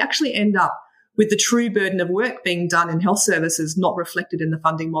 So we actually end up with the true burden of work being done in health services not reflected in the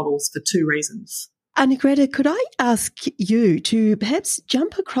funding models for two reasons. Anne-Greta, could I ask you to perhaps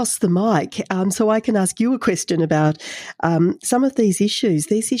jump across the mic so I can ask you a question about some of these issues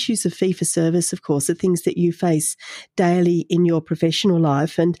of fee-for-service, of course, are things that you face daily in your professional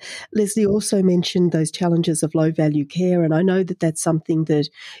life. And Leslie also mentioned those challenges of low-value care, and I know that that's something that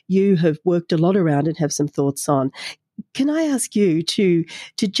you have worked a lot around and have some thoughts on. Can I ask you to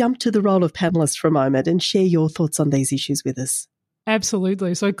jump to the role of panellist for a moment and share your thoughts on these issues with us?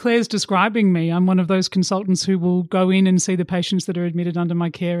 Absolutely. So Claire's describing me. I'm one of those consultants who will go in and see the patients that are admitted under my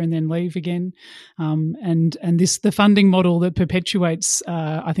care and then leave again. And the funding model that perpetuates,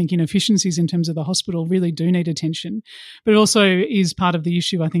 I think, inefficiencies in terms of the hospital really do need attention. But it also is part of the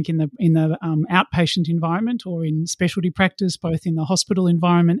issue, I think, in the outpatient environment or in specialty practice, both in the hospital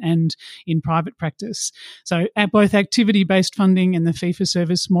environment and in private practice. So both activity-based funding and the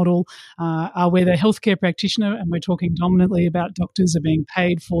fee-for-service model are where the healthcare practitioner, and we're talking dominantly about doctors, are being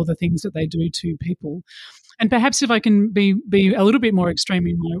paid for the things that they do to people. And perhaps if I can be a little bit more extreme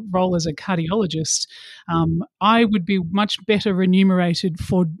in my role as a cardiologist, I would be much better remunerated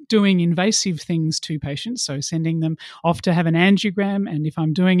for doing invasive things to patients, so sending them off to have an angiogram. And if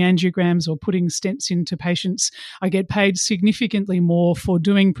I'm doing angiograms or putting stents into patients, I get paid significantly more for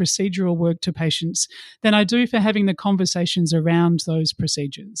doing procedural work to patients than I do for having the conversations around those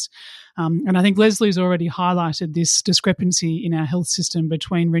procedures. And I think Leslie's already highlighted this discrepancy in our health system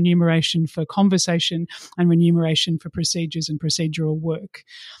between remuneration for conversation and remuneration for procedures and procedural work.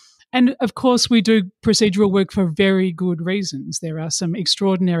 And of course, we do procedural work for very good reasons. There are some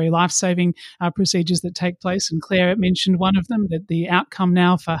extraordinary life-saving procedures that take place, and Claire mentioned one of them, that the outcome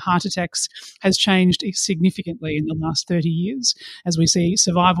now for heart attacks has changed significantly in the last 30 years, as we see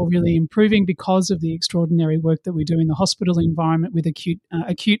survival really improving because of the extraordinary work that we do in the hospital environment with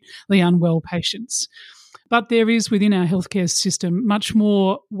acutely unwell patients. But there is within our healthcare system much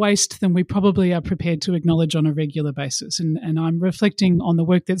more waste than we probably are prepared to acknowledge on a regular basis. And I'm reflecting on the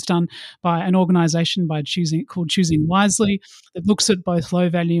work that's done by an organisation called Choosing Wisely that looks at both low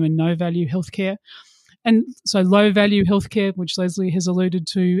value and no value healthcare. And so low value healthcare, which Leslie has alluded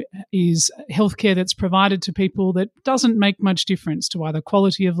to, is healthcare that's provided to people that doesn't make much difference to either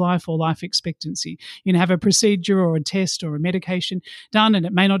quality of life or life expectancy. You can have a procedure or a test or a medication done and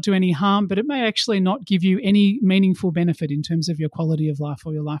it may not do any harm, but it may actually not give you any meaningful benefit in terms of your quality of life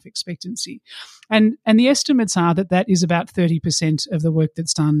or your life expectancy. And the estimates are that is about 30% of the work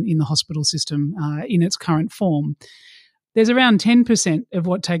that's done in the hospital system in its current form. There's around 10% of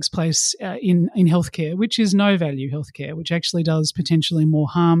what takes place in healthcare, which is no value healthcare, which actually does potentially more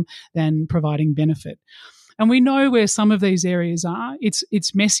harm than providing benefit. And we know where some of these areas are.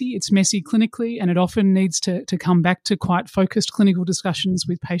 It's messy clinically, and it often needs to come back to quite focused clinical discussions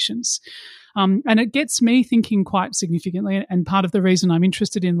with patients. And it gets me thinking quite significantly. And part of the reason I'm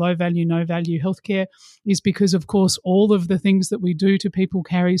interested in low value, no value healthcare is because, of course, all of the things that we do to people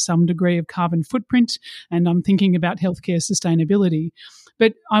carry some degree of carbon footprint. And I'm thinking about healthcare sustainability.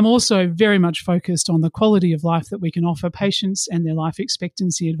 But I'm also very much focused on the quality of life that we can offer patients and their life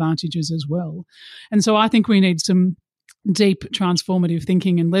expectancy advantages as well. And so I think we need some deep transformative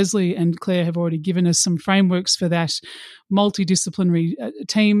thinking, and Leslie and Claire have already given us some frameworks for that. Multidisciplinary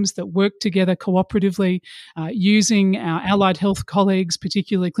teams that work together cooperatively, using our allied health colleagues,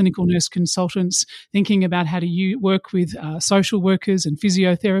 particularly clinical nurse consultants, thinking about how to work with social workers and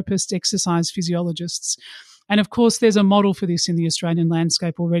physiotherapists, exercise physiologists. And of course, there's a model for this in the Australian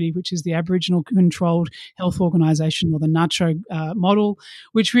landscape already, which is the Aboriginal Controlled Health Organisation, or the NACCHO model,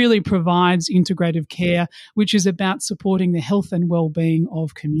 which really provides integrative care, which is about supporting the health and well-being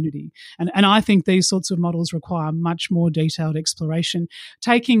of community. And I think these sorts of models require much more detailed exploration,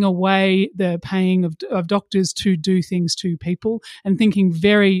 taking away the paying of doctors to do things to people and thinking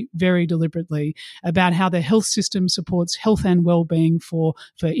very, very deliberately about how the health system supports health and well-being for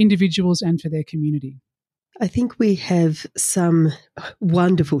individuals and for their community. I think we have some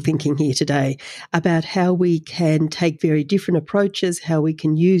wonderful thinking here today about how we can take very different approaches, how we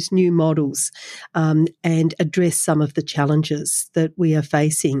can use new models and address some of the challenges that we are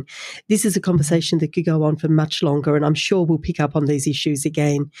facing. This is a conversation that could go on for much longer, and I'm sure we'll pick up on these issues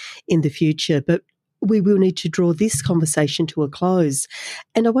again in the future. But we will need to draw this conversation to a close.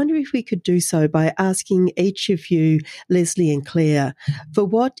 And I wonder if we could do so by asking each of you, Leslie and Claire, for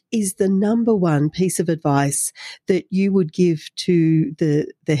what is the number one piece of advice that you would give to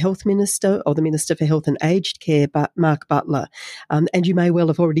the Health Minister or the Minister for Health and Aged Care, Mark Butler? And you may well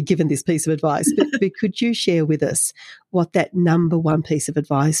have already given this piece of advice, but could you share with us what that number one piece of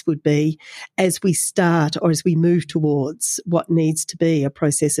advice would be as we start or as we move towards what needs to be a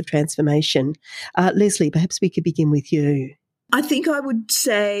process of transformation? Leslie, perhaps we could begin with you. I think I would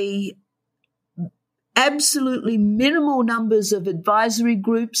say absolutely minimal numbers of advisory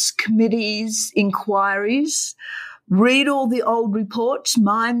groups, committees, inquiries. Read all the old reports,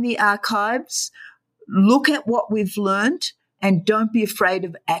 mine the archives, look at what we've learned, and don't be afraid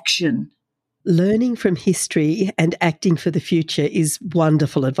of action. Learning from history and acting for the future is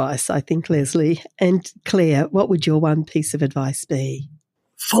wonderful advice, I think, Leslie. And Claire, what would your one piece of advice be?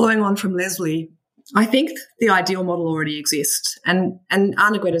 Following on from Leslie, I think the ideal model already exists, and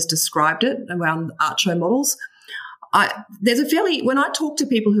Anna-Greta's described it around ACCHO models. When I talk to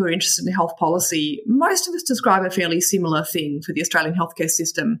people who are interested in health policy, most of us describe a fairly similar thing for the Australian healthcare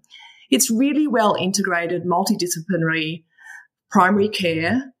system. It's really well integrated, multidisciplinary primary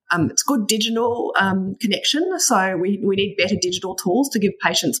care. It's good digital connection, so we need better digital tools to give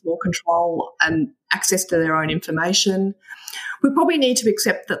patients more control and access to their own information. We probably need to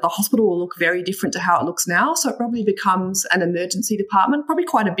accept that the hospital will look very different to how it looks now, so it probably becomes an emergency department, probably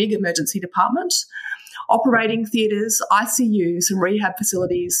quite a big emergency department, operating theatres, ICU, some rehab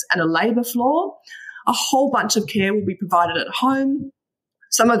facilities and a labour floor. A whole bunch of care will be provided at home.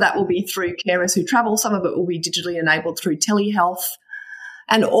 Some of that will be through carers who travel, some of it will be digitally enabled through telehealth.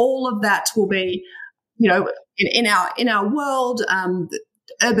 And all of that will be, in our world,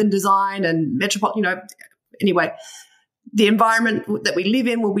 urban design and metropolitan, anyway, the environment that we live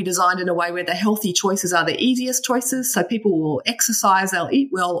in will be designed in a way where the healthy choices are the easiest choices. So people will exercise, they'll eat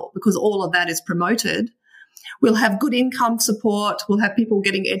well because all of that is promoted. We'll have good income support. We'll have people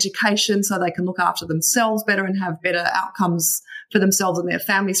getting education so they can look after themselves better and have better outcomes for themselves and their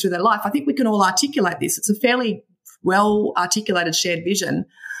families through their life. I think we can all articulate this. It's a fairly well-articulated shared vision.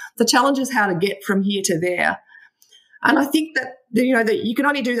 The challenge is how to get from here to there. And I think that, that you can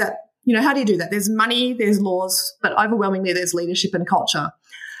only do that. How do you do that? There's money, there's laws, but overwhelmingly there's leadership and culture.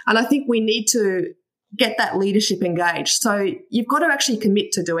 And I think we need to get that leadership engaged. So you've got to actually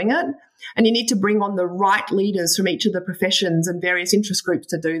commit to doing it, and you need to bring on the right leaders from each of the professions and various interest groups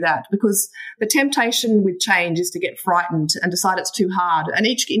to do that, because the temptation with change is to get frightened and decide it's too hard. And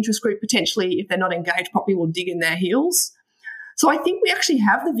each interest group potentially, if they're not engaged properly, will dig in their heels. So I think we actually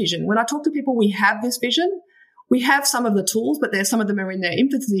have the vision. When I talk to people, we have this vision. We have some of the tools, but some of them are in their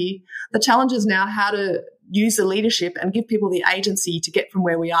infancy. The challenge is now how to use the leadership and give people the agency to get from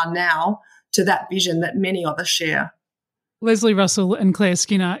where we are now to that vision that many of us share. Leslie Russell and Claire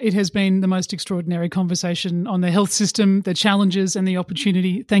Skinner, it has been the most extraordinary conversation on the health system, the challenges and the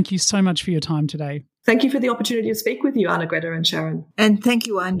opportunity. Thank you so much for your time today. Thank you for the opportunity to speak with you, Anna-Greta and Sharon. And thank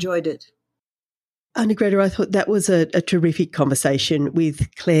you. I enjoyed it. Anna-Greta, I thought that was a terrific conversation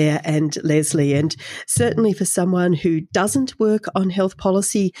with Claire and Leslie, and certainly for someone who doesn't work on health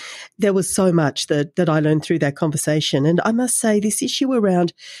policy, there was so much that I learned through that conversation. And I must say, this issue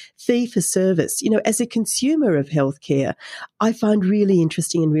around fee for service, as a consumer of healthcare, I find really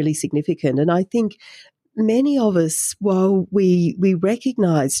interesting and really significant. And I think many of us, while we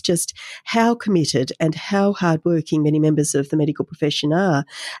recognise just how committed and how hardworking many members of the medical profession are,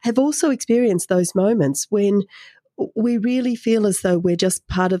 have also experienced those moments when we really feel as though we're just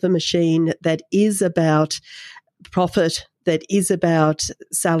part of a machine that is about profit, that is about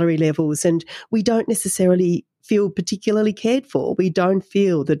salary levels, and we don't necessarily feel particularly cared for. We don't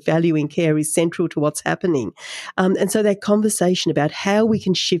feel that valuing care is central to what's happening. And so that conversation about how we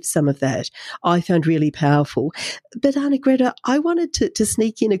can shift some of that, I found really powerful. But Anna-Greta, I wanted to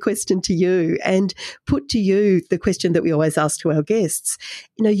sneak in a question to you and put to you the question that we always ask to our guests.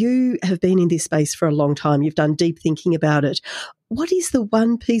 You have been in this space for a long time. You've done deep thinking about it. What is the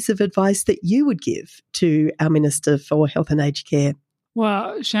one piece of advice that you would give to our Minister for Health and Aged Care?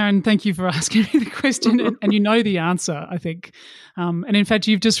 Well, Sharon, thank you for asking me the question, and you know the answer, I think. And in fact,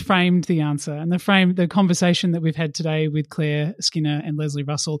 you've just framed the answer, and the conversation that we've had today with Claire Skinner and Leslie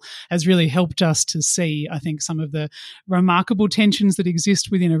Russell has really helped us to see, I think, some of the remarkable tensions that exist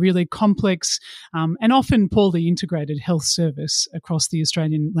within a really complex and often poorly integrated health service across the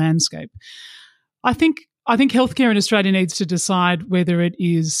Australian landscape. I think healthcare in Australia needs to decide whether it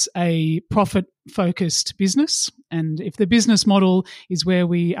is a profit-focused business. And if the business model is where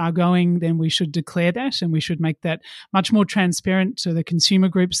we are going, then we should declare that, and we should make that much more transparent to the consumer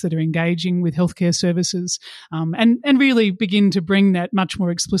groups that are engaging with healthcare services, and really begin to bring that much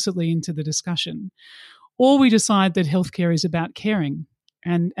more explicitly into the discussion. Or we decide that healthcare is about caring.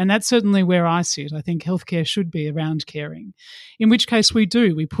 And that's certainly where I sit. I think healthcare should be around caring, in which case we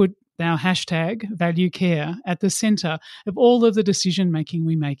put our hashtag value care at the centre of all of the decision-making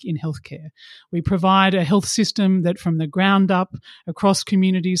we make in healthcare. We provide a health system that from the ground up, across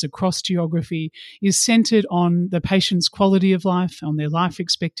communities, across geography, is centred on the patient's quality of life, on their life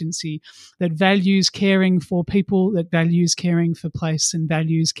expectancy, that values caring for people, that values caring for place, and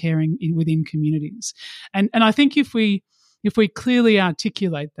values caring within communities. And I think if we clearly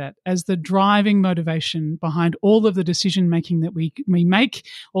articulate that as the driving motivation behind all of the decision-making that we make,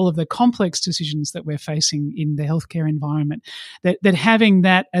 all of the complex decisions that we're facing in the healthcare environment, that having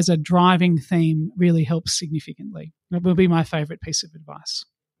that as a driving theme really helps significantly. That will be my favourite piece of advice.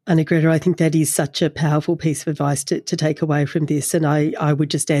 Anna-Gretta, I think that is such a powerful piece of advice to take away from this. And I would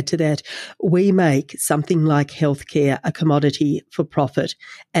just add to that, we make something like healthcare a commodity for profit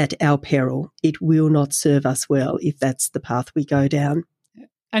at our peril. It will not serve us well if that's the path we go down.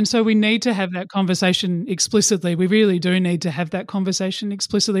 And so we need to have that conversation explicitly. We really do need to have that conversation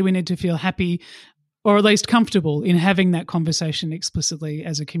explicitly. We need to feel happy or at least comfortable in having that conversation explicitly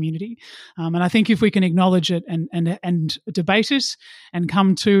as a community. And I think if we can acknowledge it and debate it and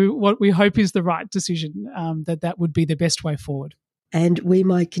come to what we hope is the right decision, that would be the best way forward. And we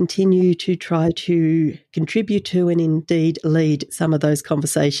might continue to try to contribute to and indeed lead some of those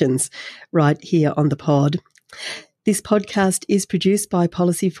conversations right here on the pod. This podcast is produced by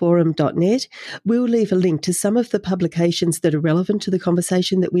policyforum.net. We'll leave a link to some of the publications that are relevant to the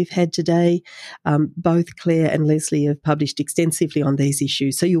conversation that we've had today. Both Claire and Leslie have published extensively on these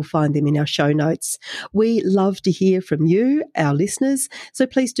issues, so you'll find them in our show notes. We love to hear from you, our listeners, so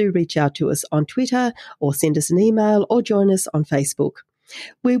please do reach out to us on Twitter or send us an email or join us on Facebook.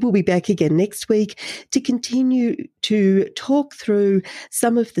 We will be back again next week to continue to talk through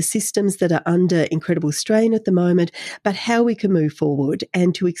some of the systems that are under incredible strain at the moment, but how we can move forward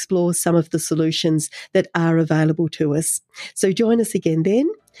and to explore some of the solutions that are available to us. So join us again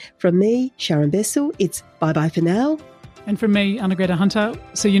then. From me, Sharon Bessell, it's bye-bye for now. And from me, Anna-Gretta Hunter,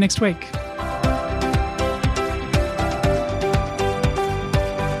 see you next week.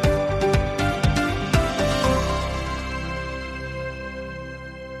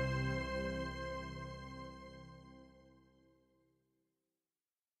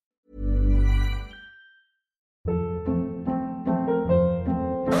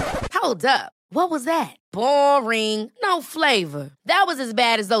 Hold up. What was that? Boring. No flavor. That was as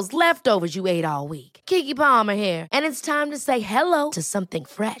bad as those leftovers you ate all week. Keke Palmer here, and it's time to say hello to something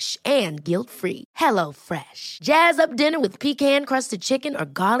fresh and guilt-free. Hello Fresh. Jazz up dinner with pecan-crusted chicken or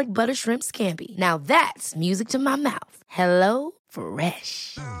garlic butter shrimp scampi. Now that's music to my mouth. Hello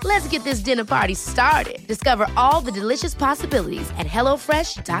Fresh. Let's get this dinner party started. Discover all the delicious possibilities at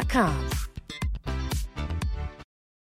HelloFresh.com.